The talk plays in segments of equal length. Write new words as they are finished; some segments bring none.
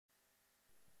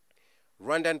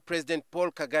Rwandan President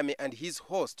Paul Kagame and his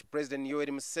host, President Yoweri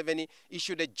Museveni,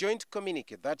 issued a joint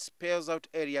communique that spells out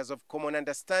areas of common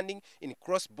understanding in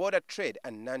cross-border trade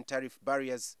and non-tariff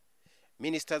barriers.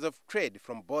 Ministers of trade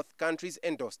from both countries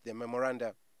endorsed the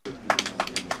memoranda.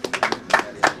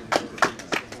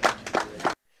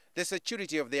 The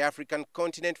security of the African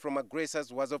continent from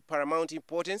aggressors was of paramount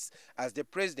importance as the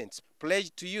presidents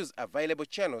pledged to use available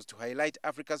channels to highlight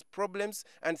Africa's problems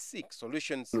and seek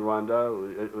solutions. In Rwanda,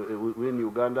 we in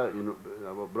Uganda,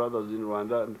 our brothers in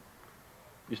Rwanda and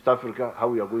East Africa, how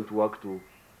we are going to work to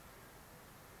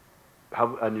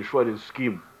have an insurance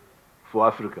scheme for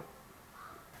Africa.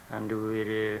 And we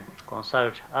will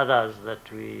consult others that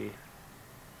we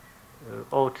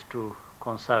ought to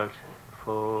consult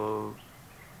for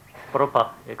proper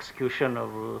execution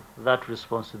of that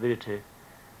responsibility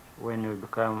when we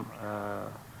become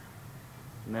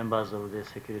members of the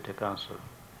Security Council.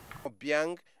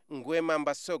 Obiang, Nguema and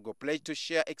Basogo pledged to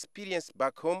share experience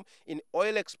back home in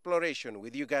oil exploration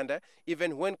with Uganda,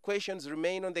 even when questions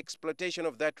remain on the exploitation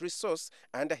of that resource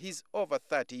under his over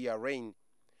 30-year reign.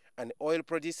 An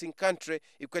oil-producing country,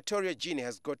 Equatorial Guinea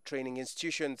has got training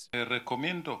institutions.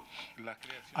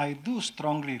 I do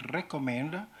strongly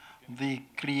recommend the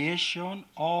creation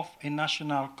of a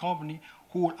national company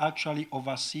who actually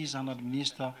oversees and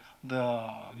administer the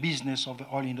business of the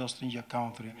oil industry in your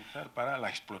country.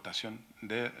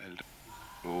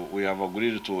 We have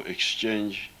agreed to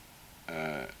exchange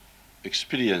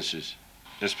experiences,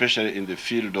 especially in the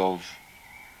field of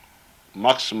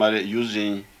maximally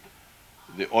using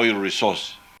the oil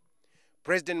resource.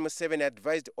 President Museveni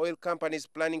advised oil companies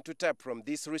planning to tap from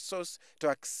this resource to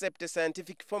accept a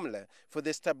scientific formula for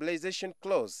the stabilization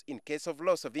clause in case of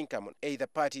loss of income on either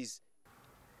parties.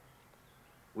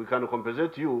 We can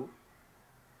compensate you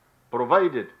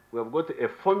provided we have got a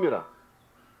formula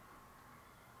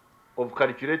of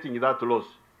calculating that loss.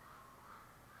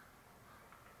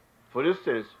 For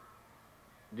instance,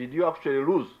 did you actually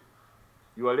lose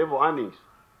your level earnings?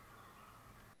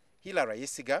 Hilary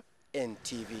Yesiga,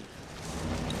 NTV.